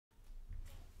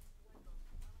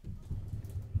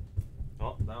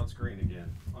on screen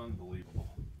again. Unbelievable.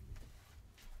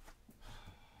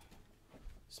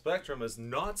 Spectrum is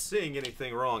not seeing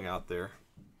anything wrong out there.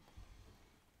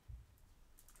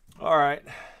 All right.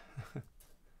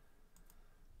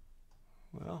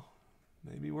 Well,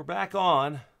 maybe we're back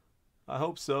on. I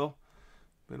hope so.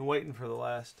 Been waiting for the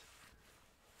last,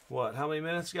 what, how many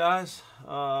minutes, guys?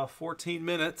 14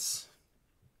 minutes.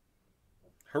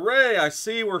 Hooray, I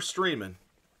see we're streaming.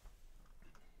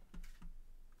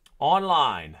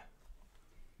 Online.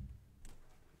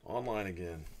 Online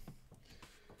again.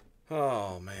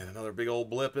 Oh, man, another big old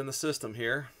blip in the system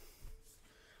here.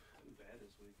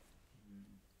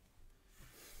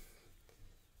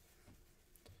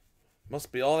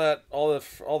 Must be all the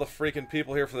freaking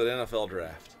people here for the NFL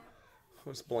draft.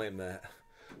 Let's blame that.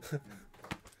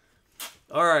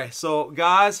 All right, so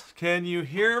guys, can you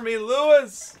hear me,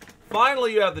 Lewis?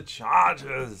 Finally, you have the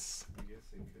charges.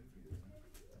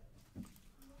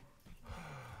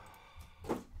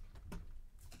 There's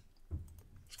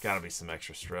got to be some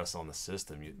extra stress on the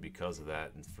system because of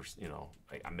that, and for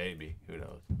maybe, who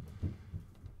knows.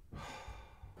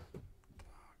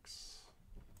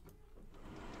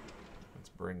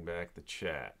 Bring back the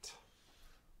chat.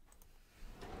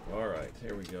 All right,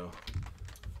 here we go.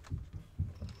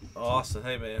 Awesome.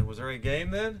 Hey, man, was there any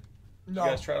game then? No. You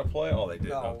guys try to play? Oh, they did.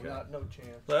 No, okay. no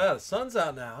chance. Yeah, the sun's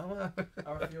out now.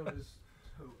 Our field is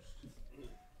toast.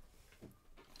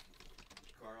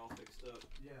 Car all fixed up.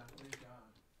 Yeah, thank God.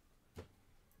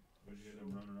 What'd you get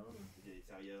them running over? Did he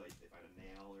tell you like they find a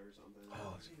nail or something?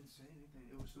 Oh, he didn't say anything.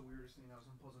 It was the weirdest thing. I was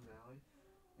in Pleasant Valley,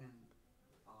 and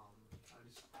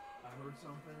I heard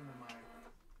something, and then my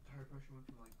tire pressure went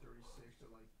from like 36 to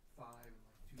like 5 in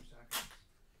like 2 seconds.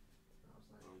 And I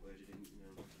was like, I'm glad you didn't,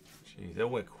 Jeez, that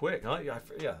went quick, huh? Yeah,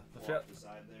 walk the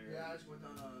side there. yeah, I just went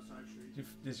down a side street.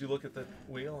 Did you look at the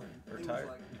wheel or It was tire?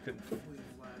 like You couldn't. completely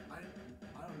flat. I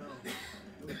don't know. It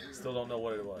was weird. Still don't know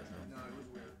what it was. No, it was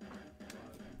weird.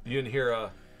 You didn't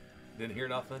hear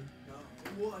nothing? No.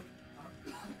 Well, like,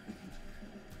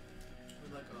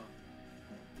 like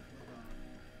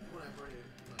when I burned it,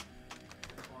 like,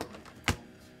 the car, like,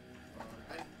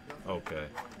 Okay.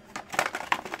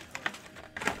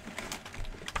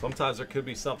 Sometimes there could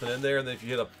be something in there, and then if you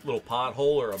hit a little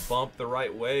pothole or a bump the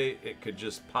right way, it could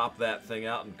just pop that thing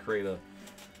out and create a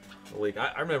leak.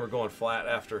 I remember going flat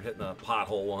after hitting a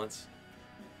pothole once.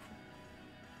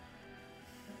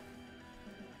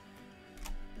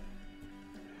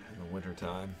 In the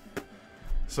wintertime.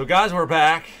 So guys, we're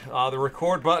back. The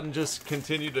record button just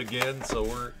continued again,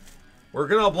 so we're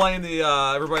gonna blame the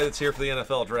everybody that's here for the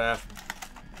NFL draft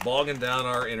bogging down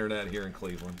our internet here in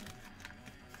Cleveland.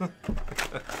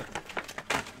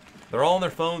 They're all on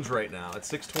their phones right now.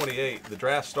 It's 6:28. The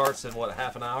draft starts in, what,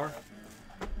 half an hour?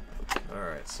 All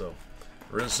right, so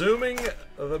resuming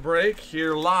the break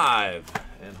here live.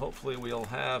 And hopefully we'll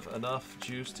have enough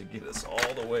juice to get us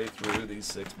all the way through these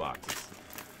 6 boxes.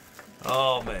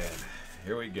 Oh, man.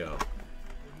 Here we go.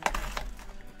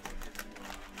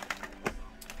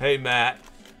 Hey, Matt.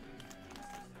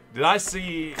 Did I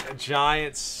see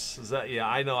Giants? Is that, yeah,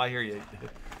 I know, I hear you.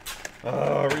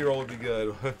 Reroll would be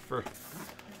good for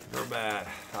Matt.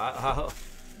 Hope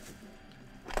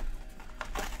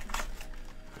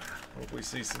we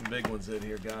see some big ones in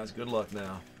here, guys. Good luck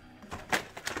now.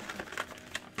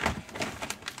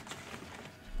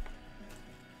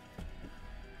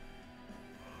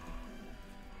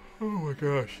 Oh my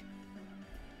gosh.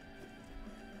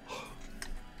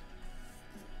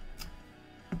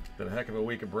 Been a heck of a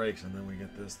week of breaks, and then we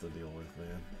get this to deal with,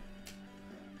 man.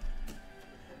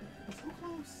 So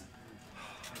close.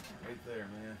 Right there,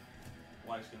 man.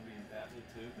 Wife's gonna be happy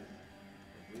too.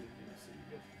 We didn't even see you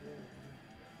get to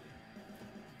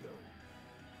go.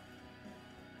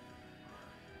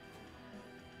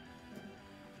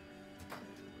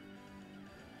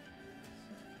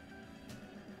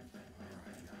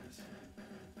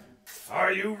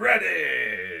 Are you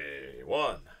ready?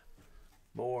 1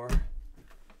 more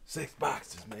 6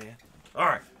 boxes, man. All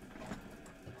right.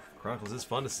 Chronicles is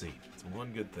fun to see. It's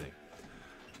one good thing.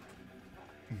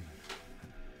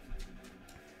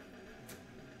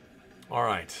 All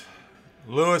right,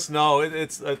 Lewis. No,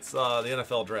 it's the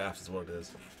NFL draft is what it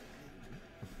is.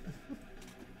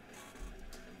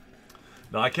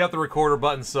 No, I kept the recorder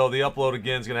button, so the upload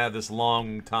again is gonna have this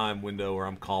long time window where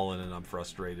I'm calling and I'm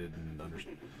frustrated and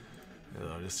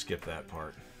just skip that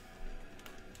part.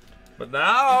 But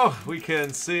now we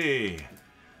can see.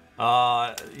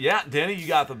 Yeah, Denny, you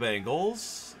got the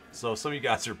Bengals. So some of you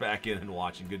guys are back in and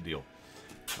watching. Good deal.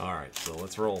 All right, so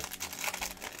let's roll.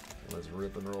 Let's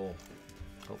rip and roll.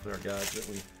 Hopefully our guys that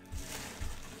we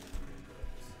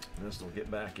missed will get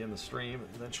back in the stream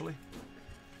eventually.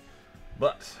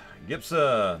 But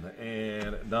Gibson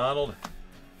and Donald.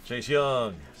 Chase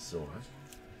Young. Silver.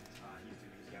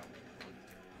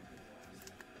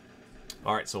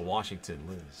 All right, so Washington,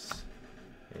 Liz.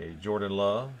 A Jordan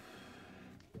Love.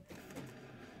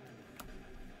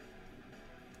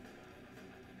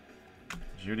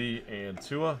 Judy and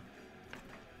Tua.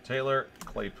 Taylor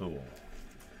Claypool.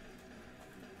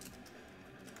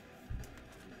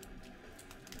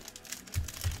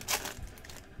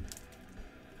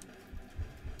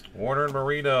 Warner and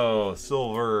Marino,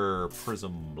 silver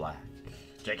prism black.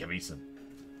 Jacob Eason.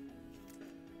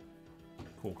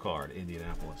 Cool card,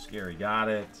 Indianapolis. Gary got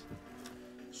it.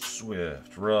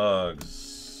 Swift,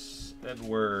 Ruggs,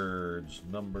 Edwards,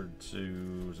 number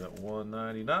 2. Is that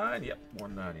 199? Yep,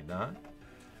 199.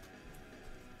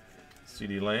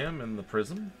 CD Lamb in the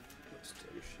prism.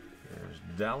 There's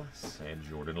Dallas and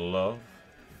Jordan Love.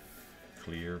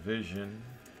 Clear Vision.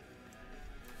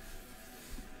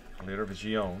 Clear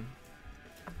Vision.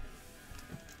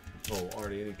 Oh,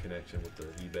 already any connection with the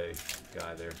eBay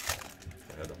guy there.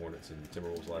 I had the Hornets and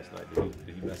Timberwolves last night.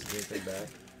 Did he message anything back?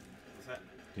 What's that?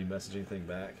 Did he message anything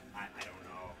back? I don't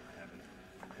know. I haven't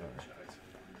Alright. checked.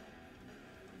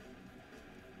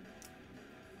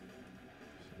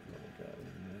 See what we got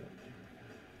in that.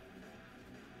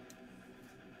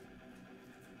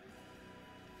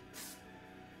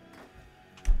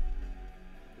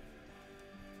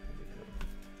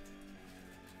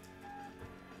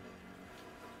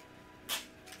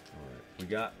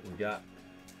 We got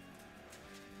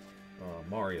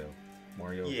Mario.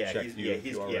 Mario Yeah, checked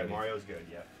you already. Mario's good.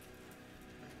 Yeah.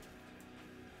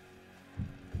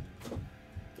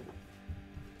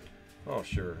 Oh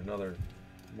sure, another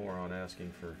moron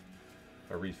asking for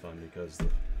a refund because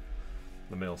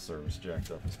the mail service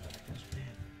jacked up his package.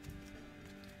 Man,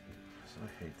 so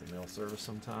I hate the mail service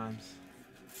sometimes.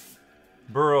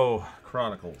 Burrow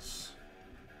Chronicles.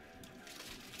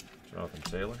 Jonathan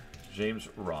Taylor. James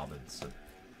Robinson.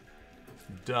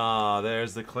 Duh,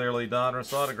 there's the clearly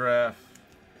Donruss autograph.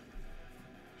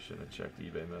 Should have checked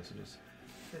eBay messages.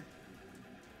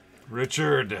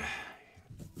 Richard.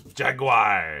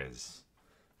 Jaguars.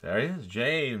 There he is.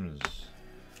 James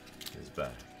is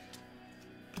back.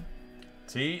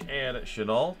 T and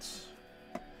Chenault.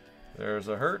 There's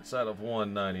a Hertz out of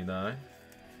 199.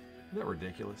 Isn't that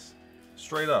ridiculous?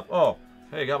 Straight up. Oh,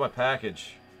 hey, got my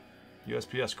package.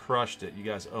 USPS crushed it. You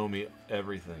guys owe me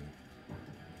everything.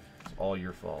 It's all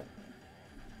your fault.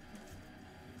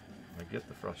 I get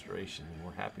the frustration, and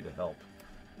we're happy to help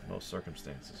in most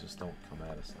circumstances. Just don't come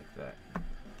at us like that.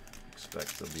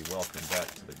 Expect to be welcomed back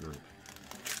to the group.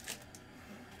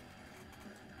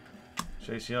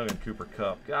 Chase Young and Cooper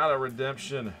Kupp. Got a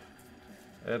redemption.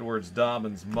 Edwards,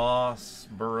 Dobbins, Moss,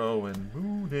 Burrow, and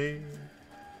Mooney.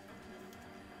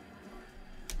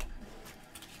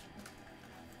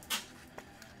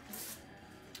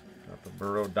 Got the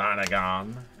Burrow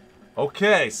Dynagon.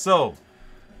 Okay, so,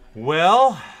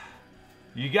 well,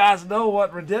 you guys know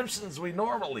what redemptions we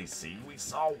normally see. We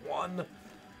saw one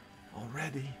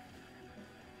already.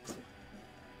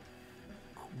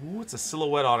 Ooh, it's a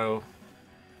silhouette auto.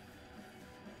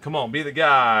 Come on, be the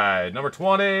guy. Number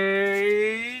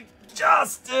 20,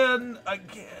 Justin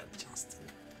again. Justin.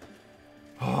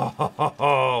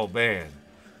 Oh, man.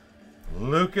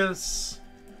 Lucas.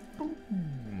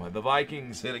 Boom. The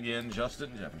Vikings hit again.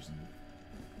 Justin Jefferson.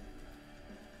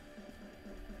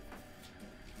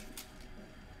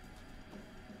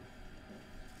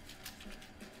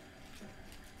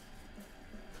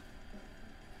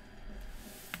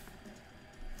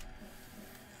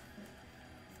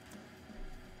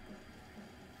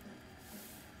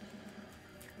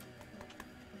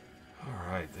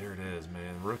 There it is,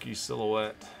 man. Rookie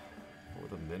silhouette for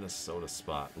the Minnesota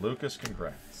spot. Lucas,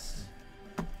 congrats.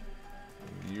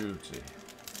 Beauty.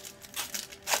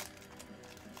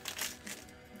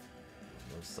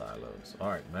 Those silos. All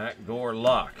right, Matt Gore,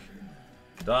 Locke,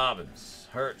 Dobbins,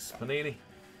 Hertz, Panini,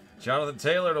 Jonathan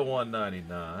Taylor to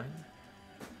 199.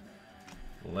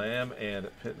 Lamb and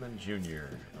Pittman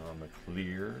Jr. on the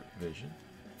clear vision.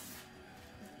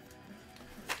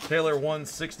 Taylor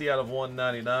 160 out of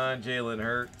 199. Jalen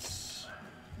Hurts.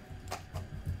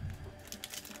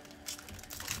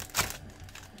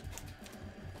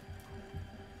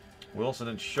 Wilson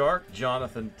and Shark.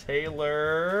 Jonathan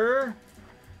Taylor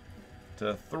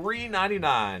to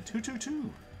 399.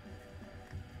 222.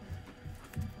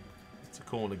 That's a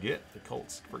cool one to get. The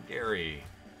Colts for Gary.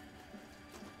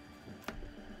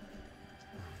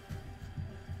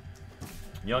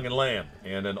 Young and Lamb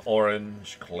and an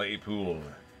orange Claypool.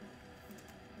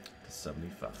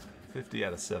 75. 50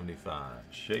 out of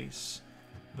 75. Chase.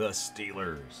 The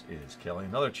Steelers is Kelly.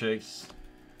 Another Chase.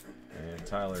 And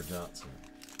Tyler Johnson.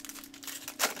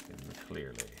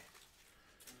 Clearly.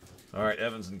 All right,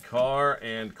 Evans and Carr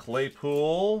and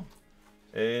Claypool.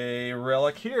 A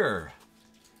relic here.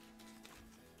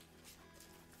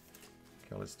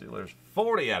 Kelly Steelers,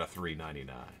 40 out of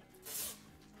 399.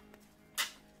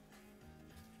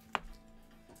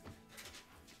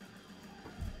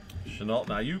 Chenault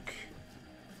Nayuk.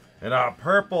 And a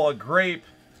purple, a grape.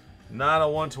 Not a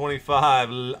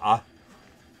 125.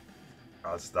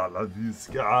 Hasta la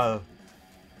vista.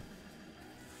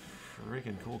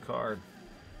 Freaking cool card.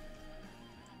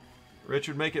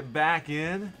 Richard, make it back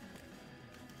in.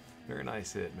 Very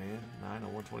nice hit, man. 9 on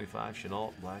 125.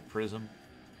 Chenault, Black Prism.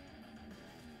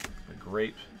 A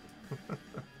grape.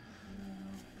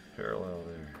 Parallel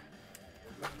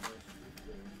there.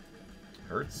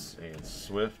 Hertz and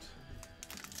Swift.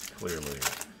 Clearly.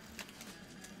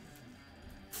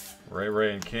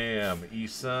 Ray and Cam.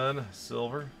 Eason,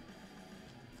 silver.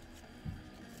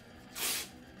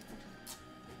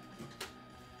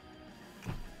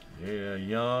 Yeah,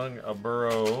 Young, a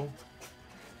Burrow,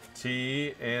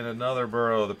 T, and another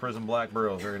Burrow. The Prism Black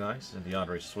Burrow, very nice. And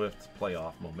DeAndre Swift,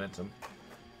 playoff momentum.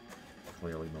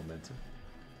 Clearly momentum.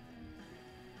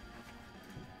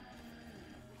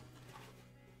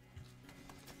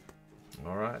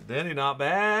 All right, Denny, not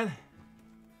bad.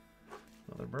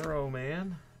 Another Burrow,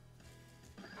 man.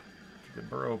 Good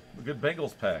Burrow, good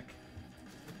Bengals pack.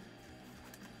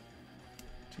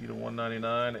 T to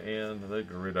 199 and the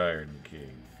Gridiron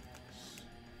Kings.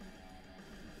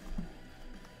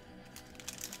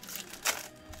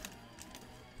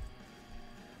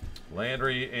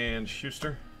 Landry and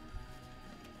Schuster.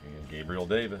 And Gabriel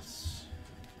Davis.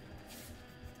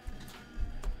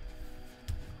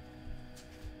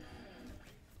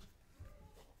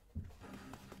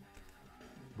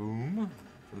 Boom.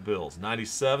 For the Bills.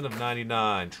 97 of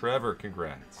 99. Trevor,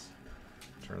 congrats.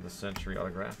 Turn of the Century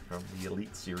autograph from the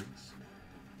Elite Series.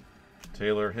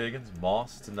 Taylor Higgins,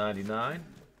 Moss to 99.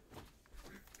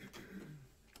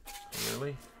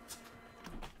 Clearly.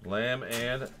 Lamb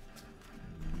and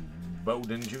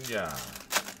Bowden Jr.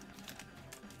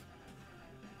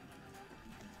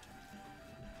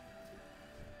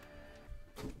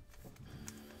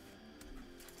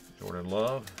 Jordan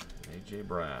Love, A.J.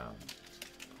 Brown.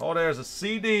 Oh, there's a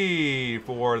CD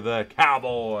for the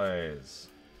Cowboys.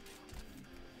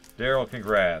 Daryl,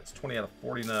 congrats. 20 out of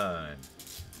 49.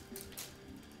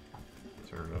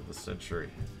 Turn of the Century.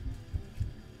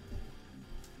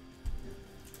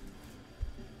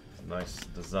 Nice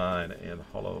design and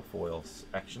hollow foils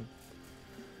action.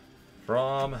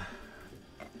 From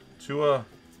Tua,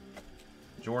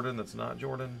 Jordan, that's not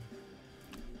Jordan.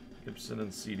 Gibson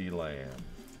and CD Lamb.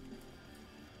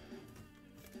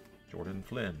 Jordan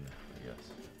Flynn, I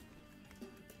guess.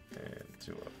 And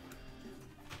Tua.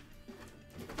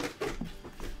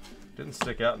 Didn't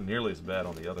stick out nearly as bad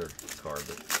on the other card,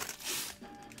 but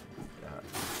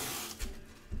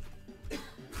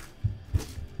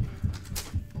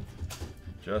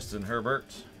Justin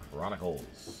Herbert,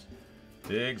 Chronicles.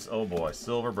 Diggs, oh boy,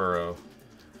 Silver Burrow.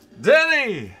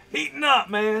 Denny, heating up,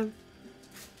 man.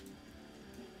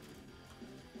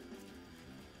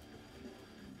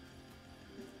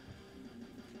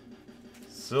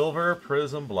 Silver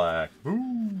Prism Black.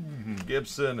 Boom.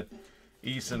 Gibson,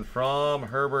 Eason from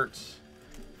Herbert,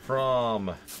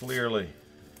 from Clearly.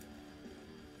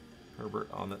 Herbert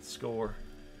on that score.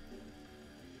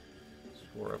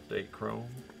 Score update Chrome.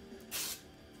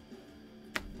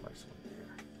 Nice one there.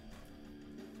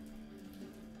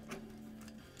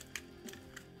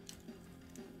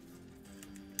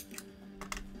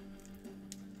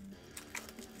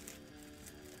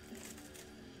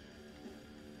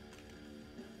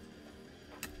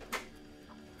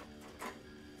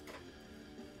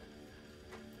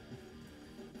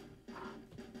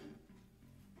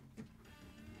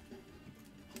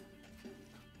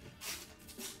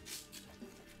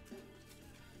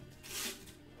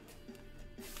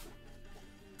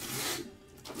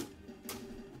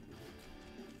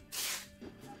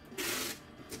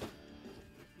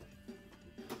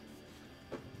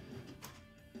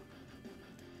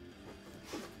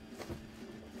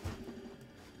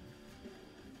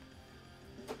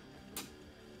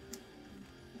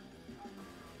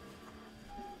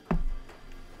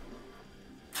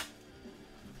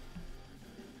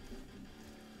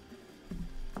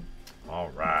 All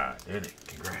right, Denny,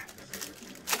 congrats.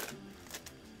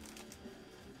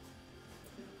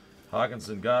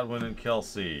 Hawkinson, Godwin, and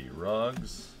Kelsey.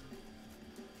 Ruggs.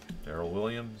 Darrell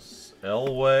Williams.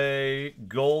 Elway,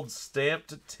 gold stamp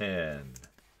to 10.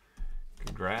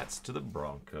 Congrats to the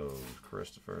Broncos.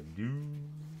 Christopher Dew.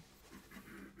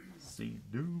 C.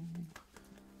 Dew.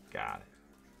 Got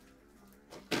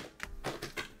it.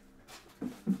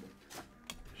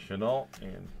 Chenault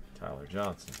and Tyler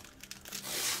Johnson.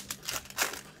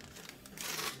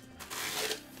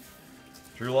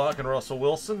 Drew Lock and Russell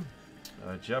Wilson.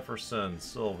 Jefferson,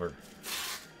 silver.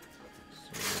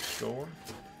 Silver score.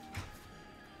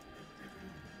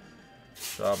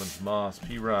 Dobbins, Moss,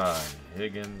 P. Ryan,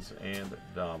 Higgins, and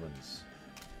Dobbins.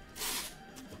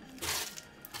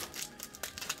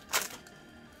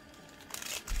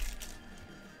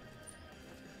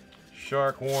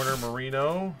 Shark, Warner,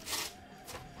 Marino.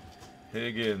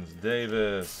 Higgins,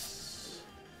 Davis.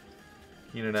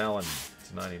 Keenan Allen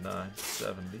to 99,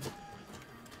 70.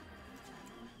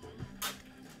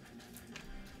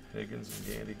 Higgins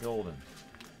and Gandy Golden.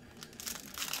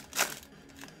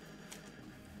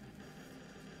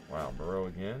 Wow, Burrow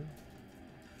again.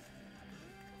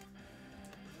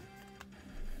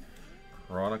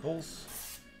 Chronicles.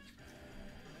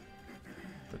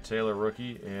 The Taylor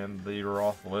rookie and the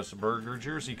Roethlisberger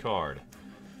jersey card.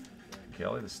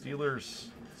 Kelly, the Steelers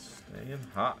staying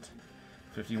hot.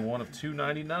 51 of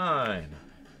 299.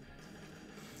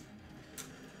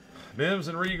 Mims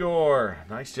and Rigor.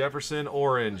 Nice Jefferson,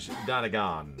 orange,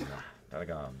 Donegan.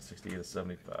 Donegan, 68 of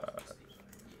 75.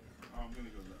 I'm gonna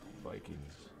go that one.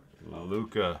 Vikings.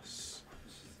 Lucas.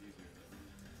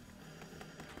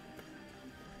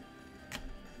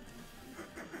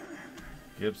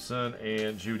 Gibson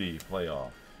and Judy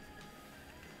playoff.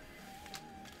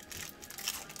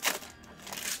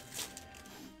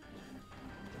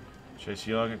 Chase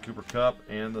Young and Cooper Kupp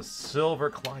and the silver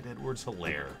Clyde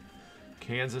Edwards-Helaire.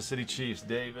 Kansas City Chiefs,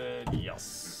 David.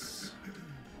 Yes.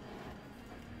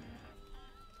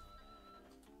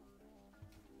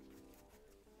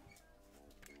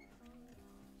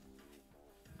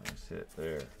 Nice hit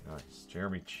there. Nice.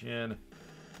 Jeremy Chin.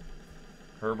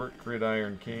 Herbert,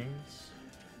 Gridiron Kings.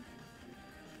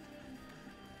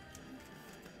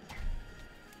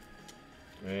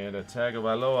 And a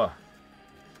Tagovailoa.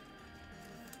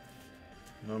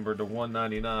 Numbered to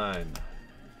 199.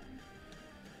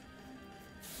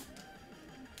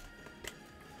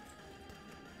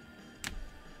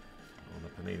 On the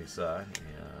Panini side,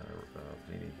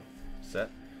 Panini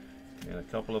set, and a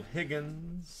couple of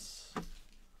Higgins.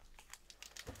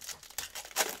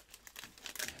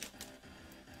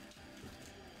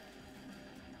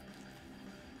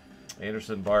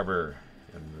 Anderson, Barber,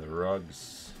 and the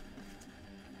Ruggs.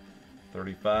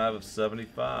 35 of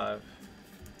 75.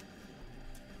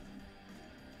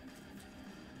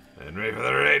 And ready for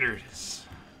the Raiders.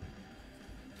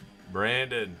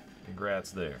 Brandon.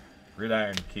 Congrats there.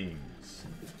 Gridiron Kings.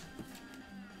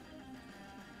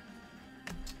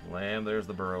 Lamb, there's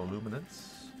the Burrow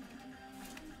Luminance.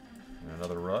 And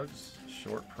another Ruggs.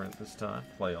 Short print this time.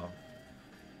 Playoff.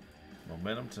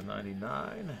 Momentum to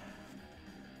 99.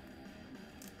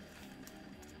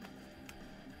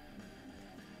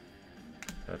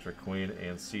 Patrick Queen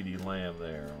and C.D. Lamb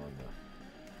there on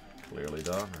the Clearly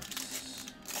Donners.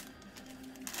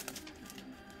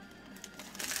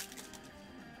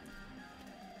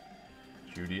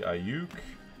 Judy Ayuk.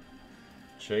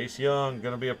 Chase Young,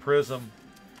 going to be a prism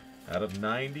out of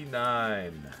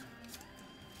 99.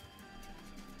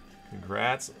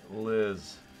 Congrats,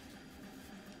 Liz.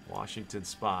 Washington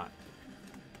spot.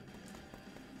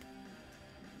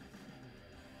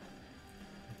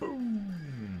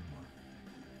 Boom.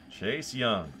 Chase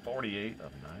Young, 48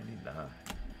 of 99.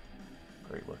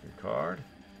 Great looking card.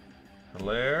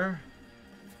 Hilaire.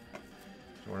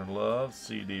 Jordan Love,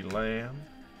 C.D. Lamb.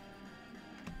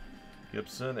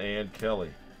 Gibson and Kelly.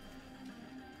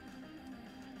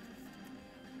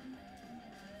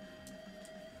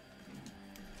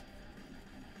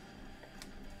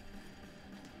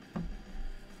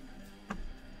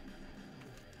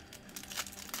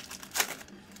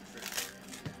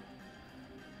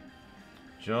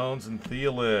 Jones and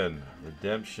Thielen,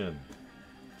 redemption.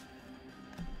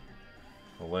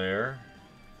 Hilaire,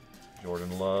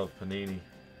 Jordan Love, Panini,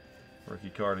 rookie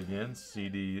card again.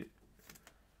 CD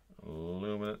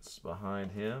Luminance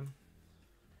behind him.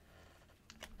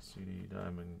 CD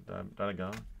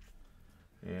Donegan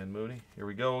and Mooney. Here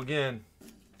we go again. Oh,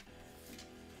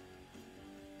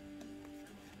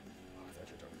 I thought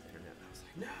you were talking internet. I was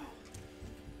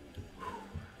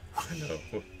like,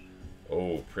 no. I know.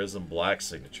 Oh, Prism Black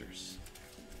signatures.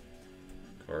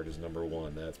 Card is number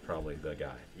 1. That's probably the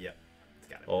guy. Yep. It's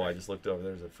got it. Oh, I just looked over.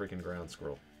 There's a freaking ground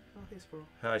squirrel. Oh, hey, squirrel.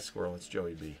 Hi, squirrel. It's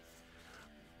Joey B.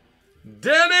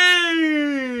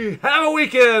 Denny! Have a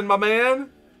weekend, my man.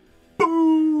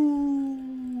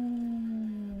 Boom!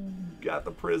 Got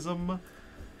the Prism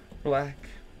Black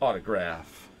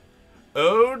autograph.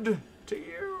 Ode to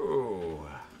you.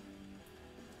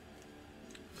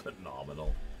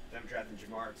 drafting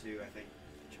Jamar too, I think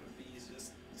B's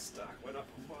just stock went up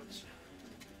a bunch.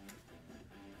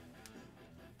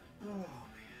 Oh man.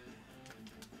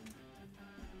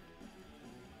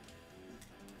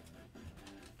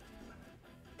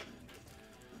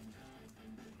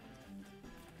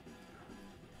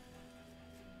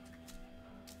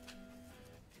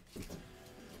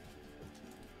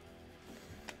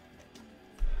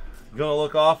 Gonna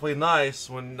look awfully nice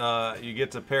when you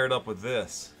get to pair it up with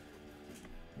this.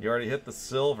 You already hit the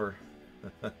silver.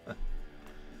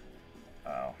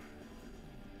 Wow.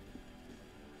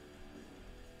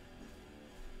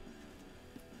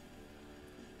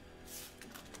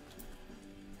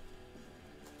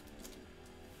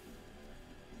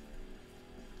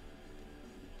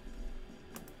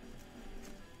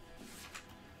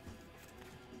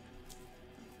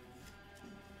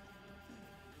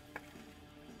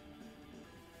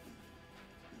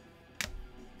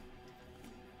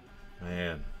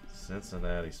 Man,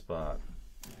 Cincinnati spot.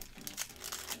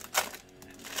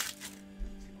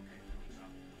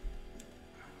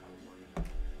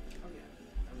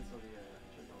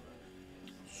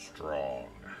 Strong.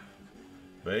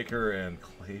 Baker and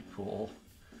Claypool.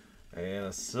 And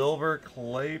a silver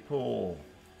Claypool.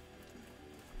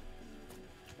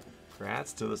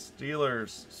 Congrats to the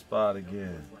Steelers spot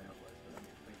again.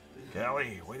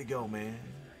 Kelly, way to go, man.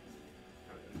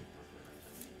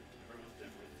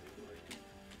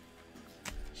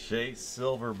 Chase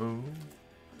Silverboom,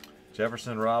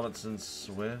 Jefferson, Robinson,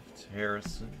 Swift,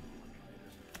 Harrison,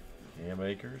 Cam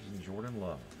Akers, and Jordan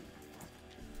Love.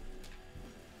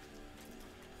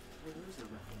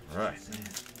 All right.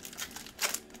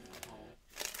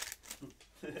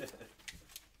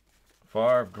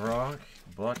 Favre, Gronk,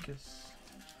 Butkus,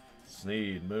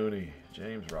 Snead, Mooney,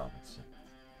 James Robinson,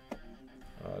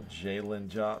 Jalen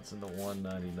Johnson to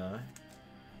 199,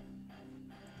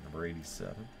 number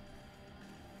 87.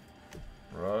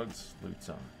 Ruggs,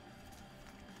 Luton.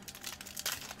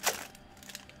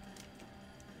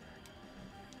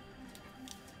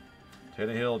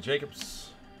 Tannehill,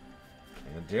 Jacobs.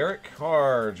 And Derek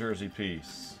Carr, jersey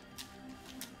piece.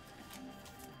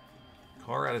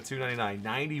 Carr out of 299.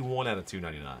 91 out of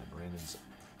 299. Brandon's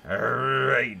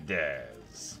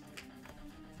Raiders.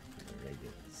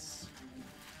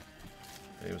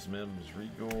 Davis, Mims,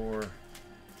 Rigor.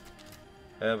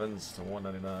 Evans to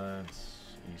 199.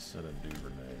 Easton and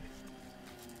Duvernay.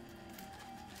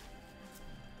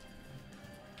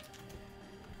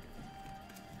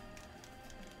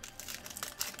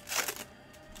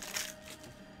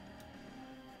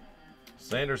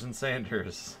 Sanders and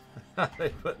Sanders. They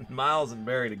put Miles and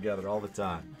Barry together all the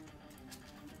time.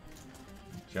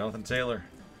 Jonathan Taylor.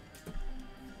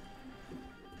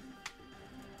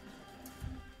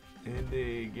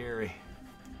 Indy Gary.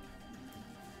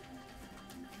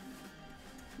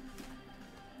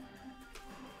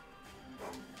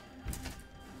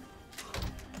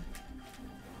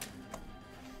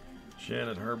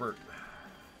 Shannon Herbert.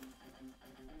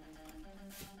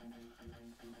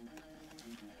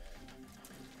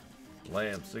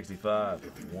 Lamb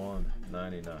 65,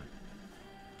 199.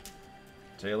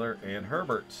 Taylor and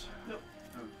Herbert. Nope.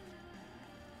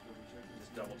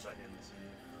 Just double check in to see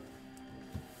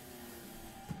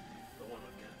the one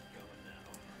I've got going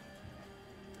now.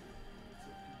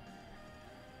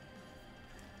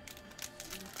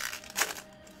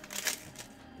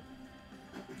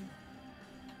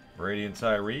 Brady and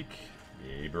Tyreek.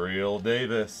 Gabriel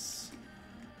Davis.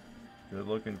 Good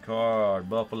looking card.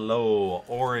 Buffalo.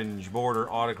 Orange border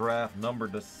autograph.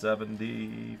 Numbered to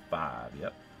 75.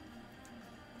 Yep.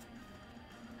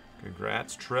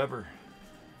 Congrats, Trevor.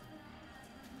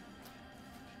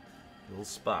 Little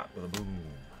spot with a boom.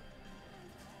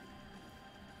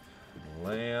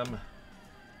 Lamb.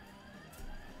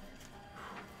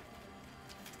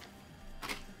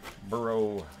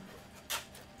 Burrow.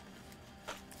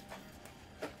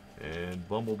 And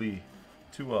Bumblebee.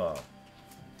 Tua.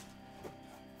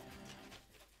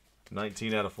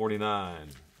 19 out of 49.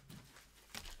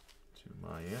 To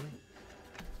Miami.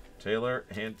 Taylor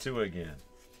and Tua again.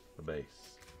 The base.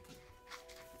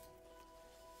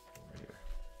 Over here.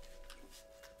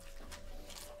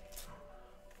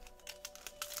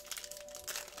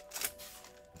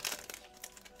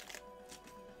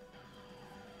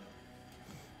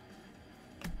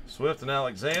 Swift and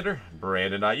Alexander.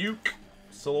 Brandon Ayuk.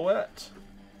 Silhouette.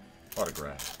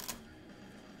 Autograph.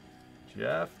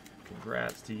 Jeff,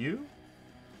 congrats to you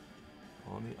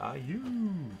on the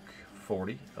Ayuk.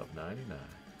 40 of 99.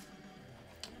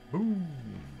 Boom.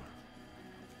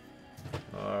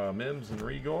 Mims and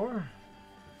Rigor.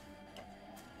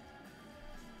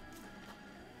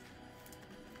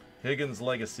 Higgins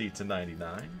Legacy to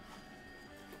 99.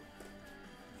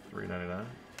 $3.99.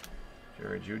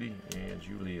 Jerry Judy and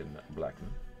Julian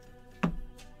Blackman.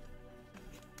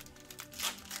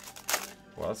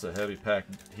 Well, that's a heavy pack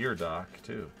here, Doc,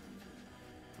 too.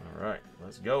 All right,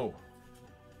 let's go.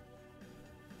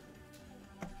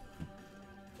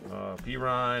 P.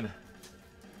 Ryan.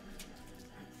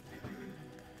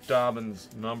 Dobbins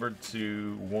numbered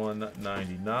to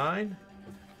 199.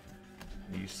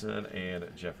 Neeson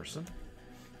and Jefferson.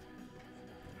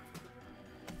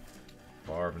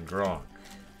 Marvin Gronk.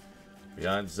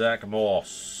 Behind Zach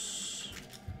Moss.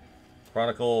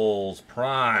 Chronicles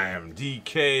Prime.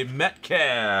 DK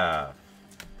Metcalf.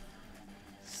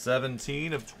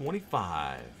 17 of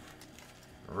 25.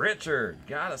 Richard.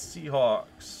 Got a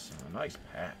Seahawks. A nice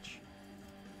patch.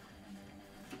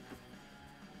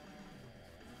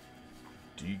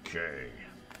 DK.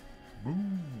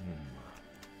 Boom.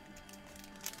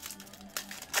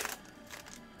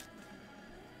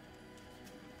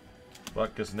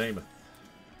 Buckus Namath.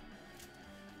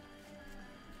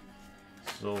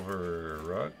 Silver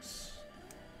Ruggs.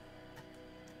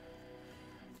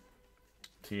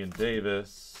 T and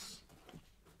Davis.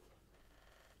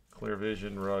 Clear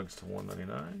Vision Ruggs to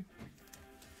 199.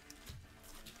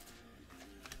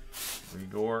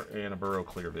 Rigor and a Burrow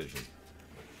Clear Vision.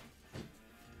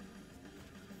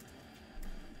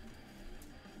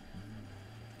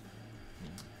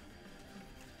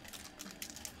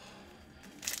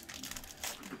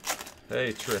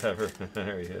 Hey, Trevor.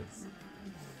 There he is.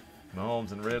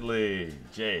 Mahomes and Ridley.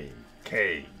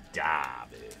 J.K.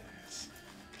 Dobbins.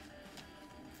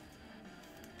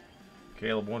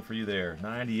 Caleb, one for you there.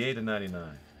 98 and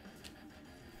 99.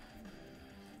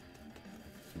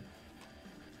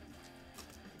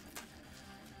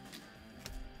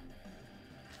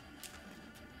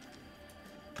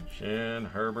 Shin,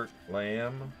 Herbert,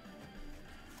 Lamb.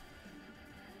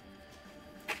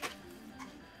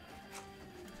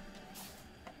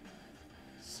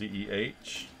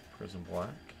 CEH, Prism Black.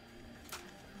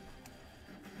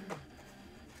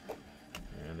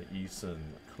 And the Eason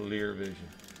Clear Vision.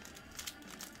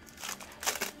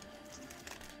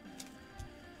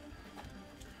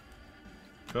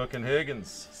 Cook and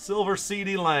Higgins, Silver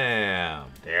CD Lamb.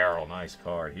 Darryl, nice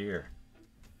card here.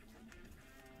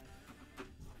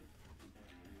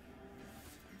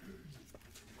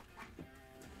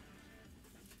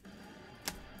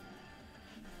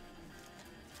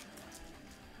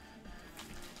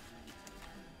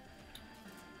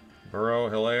 Burrow,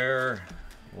 Hilaire,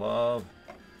 Love,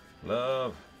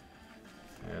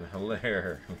 and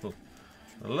Hilaire.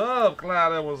 Love,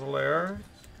 Clyde Edwards-Hilaire.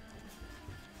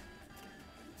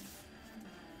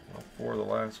 Well, 4 of the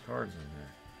last cards in there.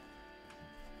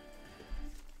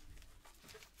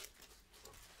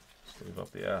 Let's leave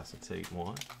up the acetate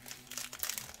one.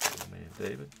 Oh, man,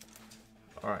 David.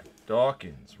 All right,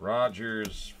 Dawkins,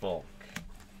 Rogers, Falk,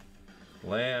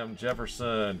 Lamb,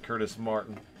 Jefferson, Curtis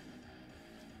Martin.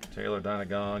 Taylor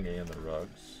Dynagong and the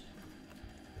Ruggs.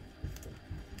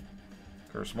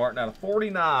 Curtis Martin out of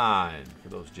 49 for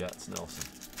those Jets, Nelson.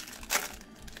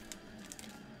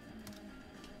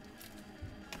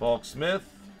 Falk Smith.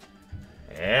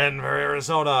 And for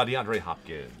Arizona, DeAndre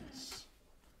Hopkins.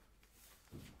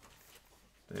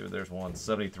 David, there's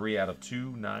 173 out of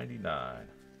 299.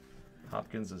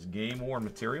 Hopkins is game-worn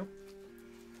material.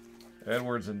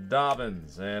 Edwards and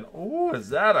Dobbins. And, ooh, is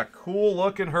that a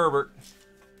cool-looking Herbert?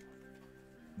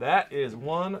 That is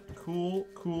one cool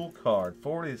card.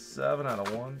 47 out of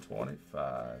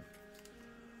 125.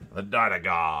 The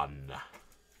Dynagon.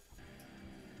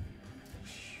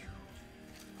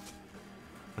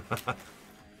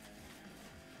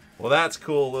 Well, that's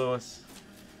cool, Lewis.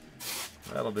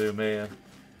 That'll do, man.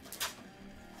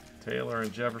 Taylor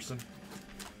and Jefferson.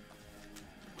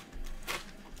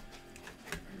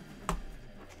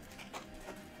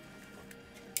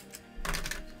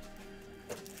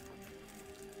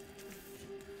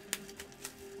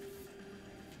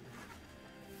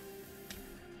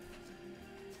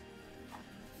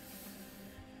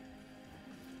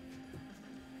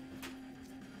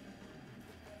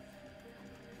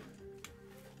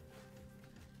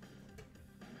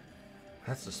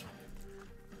 That's just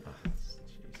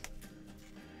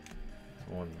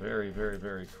one very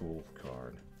cool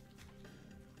card.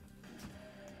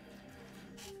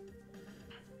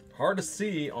 Hard to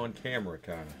see on camera,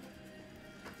 kind of.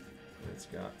 It's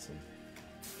got some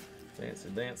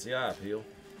fancy eye appeal.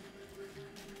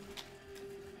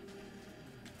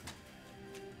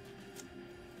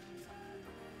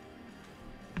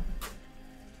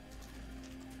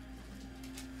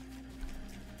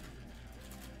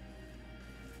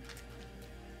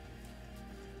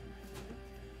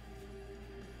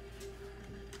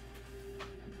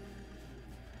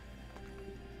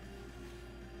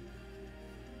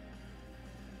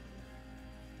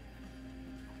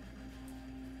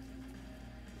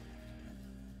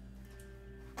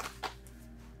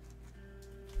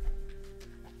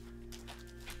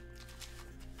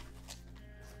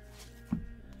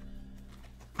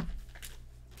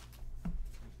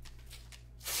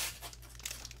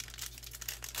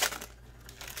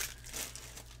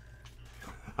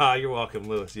 Ah, you're welcome,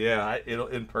 Lewis. Yeah, it'll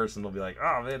in person. They'll be like,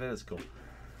 oh man, it is cool.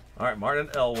 All right, Martin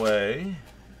Elway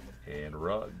and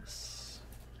Ruggs.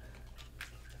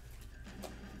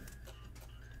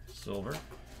 Silver.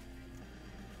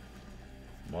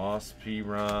 Moss P.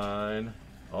 Ryan.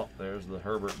 Oh, there's the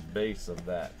Herbert base of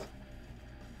that.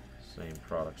 Same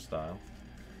product style.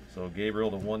 So Gabriel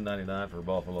to 199 for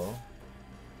Buffalo.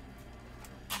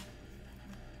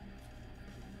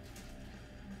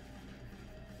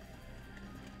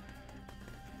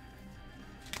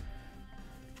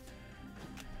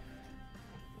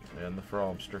 And the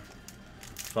Fromster.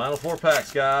 Final 4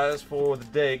 packs, guys, for the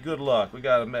day. Good luck. We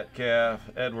got a Metcalf,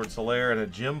 Edwards Hilaire, and a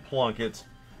Jim Plunkett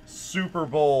Super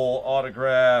Bowl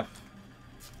autograph.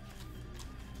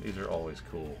 These are always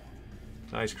cool.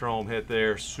 Nice chrome hit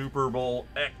there. Super Bowl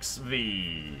XV.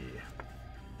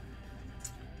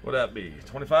 What'd that be?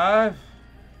 25?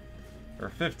 Or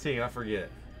 15? I forget.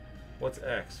 What's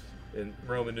X in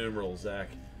Roman numerals, Zach?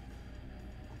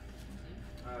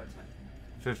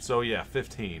 10. So yeah,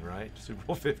 15, right? Super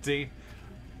Bowl 15.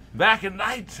 Back in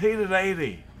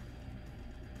 1980.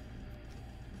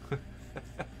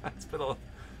 It's been a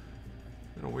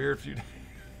weird few days.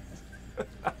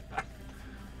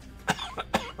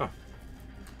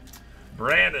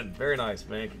 Brandon, very nice,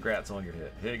 man. Congrats on your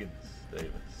hit. Higgins, Davis.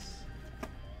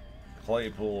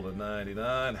 Claypool to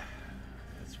 99.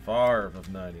 It's Favre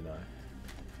of 99.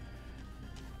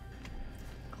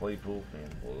 Claypool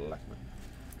and Blackman.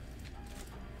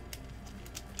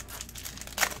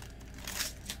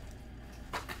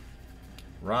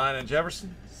 Ryan and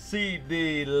Jefferson.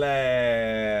 C.D.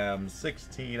 Lamb,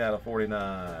 16 out of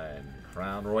 49.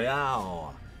 Crown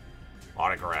Royale.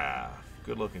 Autograph.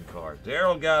 Good looking card.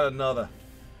 Daryl got another.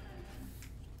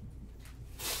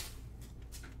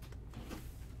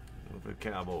 Good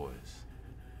Cowboys.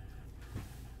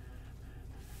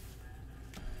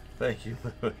 Thank you,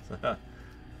 Lewis.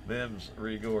 Mims,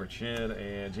 Rigor, Chin,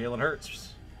 and Jalen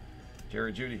Hurts.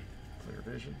 Jerry Judy. Clear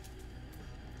vision.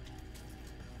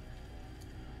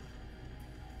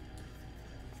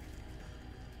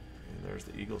 And there's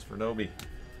the Eagles for Noby.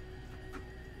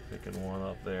 Picking one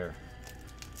up there.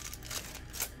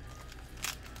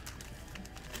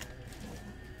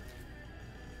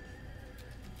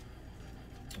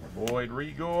 Boyd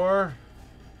Rigor.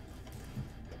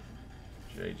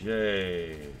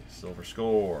 JJ. Silver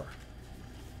score.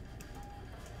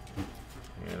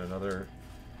 And another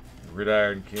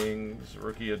Gridiron Kings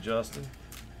rookie of Justin.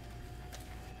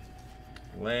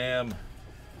 Lamb.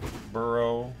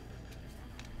 Burrow.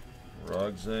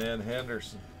 Ruggs and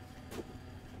Henderson.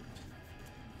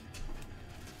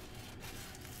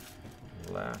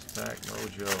 Last pack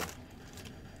mojo.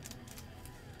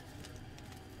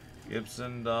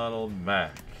 Gibson, Donald,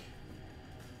 Mack.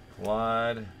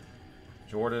 Clyde,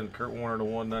 Jordan, Kurt Warner to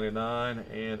 199,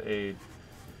 and a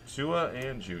Tua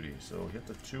and Judy. So hit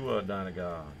the Tua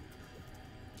Dynagon.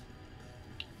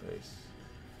 Base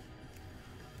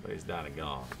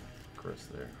Dynagon. Chris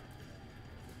there.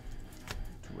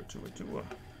 Tua.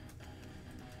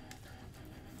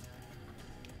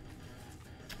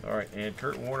 All right, and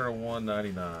Kurt Warner to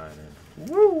 199. And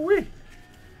woo-wee!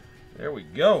 There we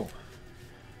go.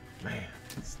 Man,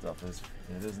 this stuff is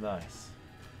nice.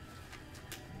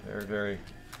 Very,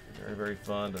 very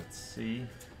fun to see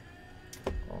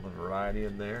all the variety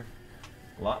in there.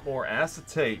 A lot more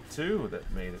acetate too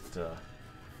that made it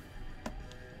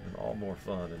all more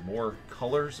fun, and more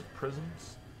colors of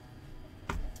prisms.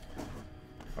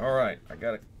 All right, I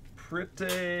got a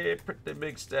pretty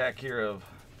big stack here of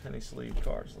penny sleeve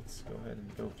cards. Let's go ahead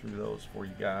and go through those for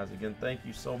you guys. Again, thank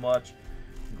you so much.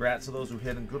 Congrats to those who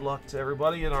hit, and good luck to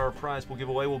everybody. And our prize pool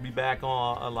giveaway will be back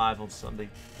on live on Sunday,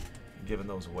 giving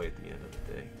those away at the end of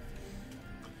the day.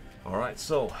 All right,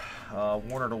 so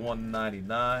Warner to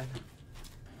 199.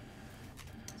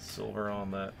 Silver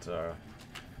on that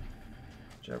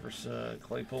Jefferson.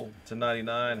 Claypool to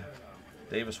 99.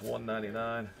 Davis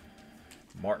 199.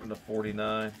 Martin to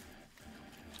 49.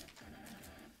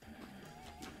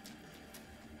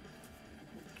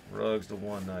 Ruggs to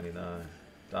 199.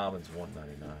 Dobbins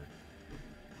 199.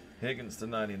 Higgins to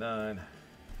 99.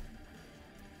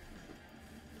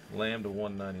 Lamb to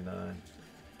 199.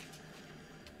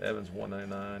 Evans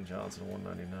 199. Johnson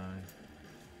 199.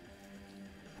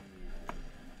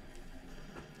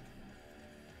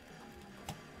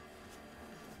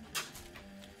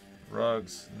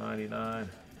 Ruggs 99.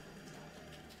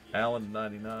 Allen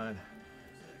 99.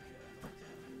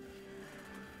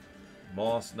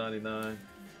 Moss 99.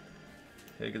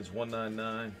 Higgins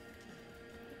 199.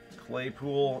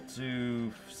 Claypool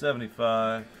to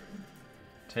 75.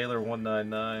 Taylor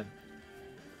 199.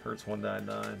 Hurts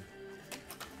 199.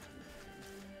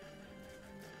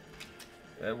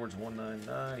 Edwards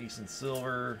 199. Easton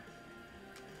Silver.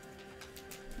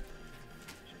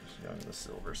 Just young the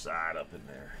silver side up in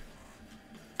there.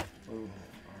 Oh,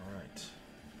 all right.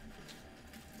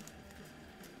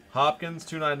 Hopkins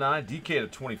 299. DK to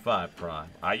 25 prime.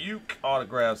 Ayuk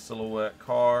autograph silhouette.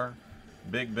 Carr.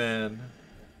 Big Ben.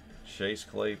 Chase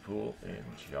Claypool and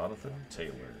Jonathan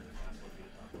Taylor.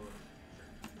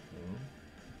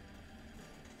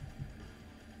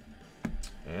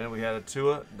 And we had a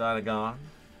Tua Diagon.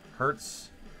 Hertz.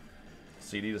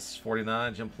 CD to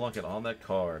 49. Jim Plunkett on that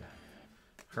card.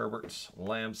 Herbert.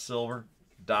 Lamb Silver.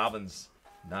 Dobbins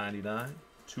 99.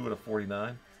 Tua to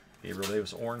 49. Gabriel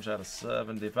Davis Orange out of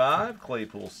 75.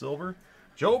 Claypool Silver.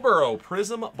 Joe Burrow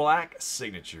Prism Black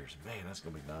Signatures. Man, that's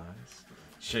going to be nice.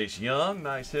 Chase Young,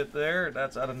 nice hit there.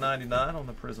 That's out of 99 on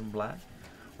the Prism Black.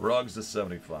 Ruggs to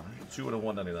 75. Tua to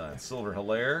 199. Silver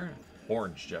Hilaire.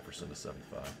 Orange Jefferson to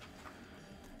 75.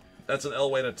 That's an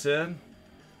Elway to 10.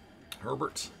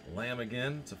 Herbert. Lamb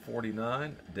again to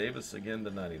 49. Davis again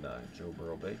to 99. Joe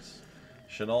Burrow base.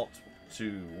 Chenault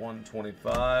to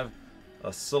 125.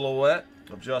 A silhouette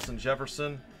of Justin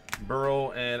Jefferson.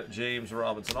 Burrow and James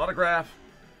Robinson autograph.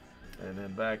 And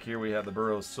then back here we have the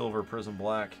Burrow Silver Prism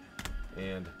Black.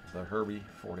 And the Herbie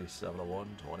 47 to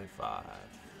 125.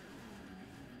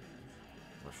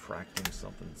 Refracting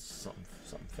something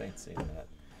fancy in that.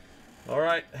 All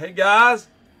right, hey guys,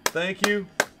 thank you.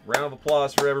 Round of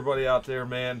applause for everybody out there,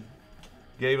 man.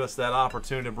 Gave us that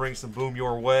opportunity to bring some boom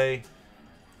your way.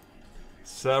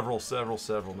 Several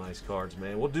nice cards,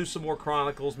 man. We'll do some more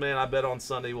Chronicles, man. I bet on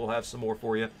Sunday we'll have some more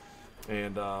for you,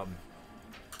 and of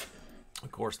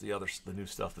course the new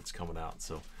stuff that's coming out.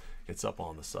 So. It's up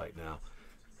on the site now.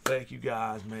 Thank you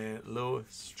guys, man.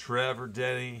 Lewis, Trevor,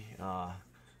 Denny,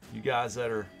 you guys that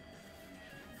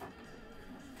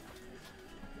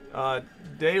are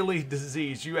Daily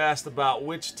Disease. You asked about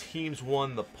which teams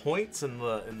won the points in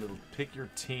the pick your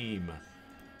team.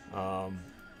 The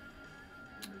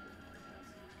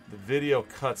video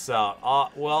cuts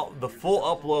out. Well, the full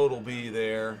upload will be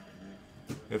there.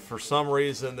 If for some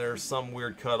reason there's some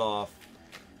weird cutoff.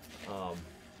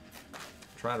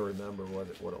 Trying to remember what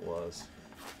it was,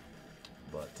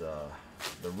 but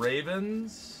the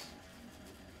Ravens.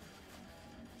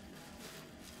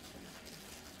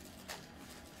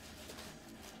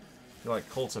 I feel like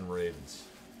Colts and Ravens,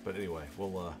 but anyway,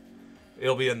 we'll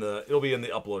it'll be in the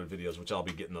uploaded videos, which I'll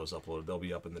be getting those uploaded. They'll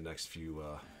be up in the next few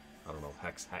I don't know,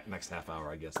 next half hour.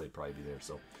 I guess they'd probably be there.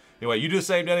 So anyway, you do the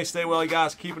same, Denny. Stay well, you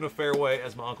guys. Keep it a fair way,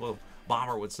 as my Uncle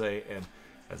Bomber would say, and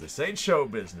as they say in show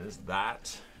business,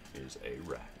 that is a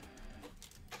wrap.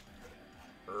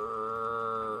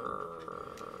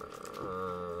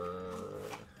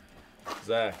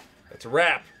 Zach, that's a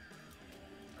wrap.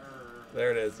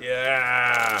 There it is.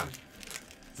 Yeah.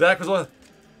 Zach was what?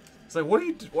 It's like, why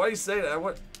do you say that?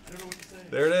 What? I don't know what to say.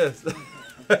 There it is.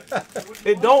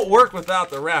 It don't work without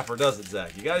the wrapper, does it,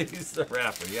 Zach? You gotta use the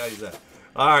wrapper. You gotta use that.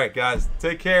 All right, guys.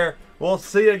 Take care. We'll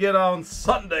see you again on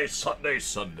Sunday.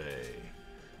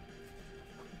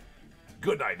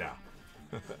 Good night now.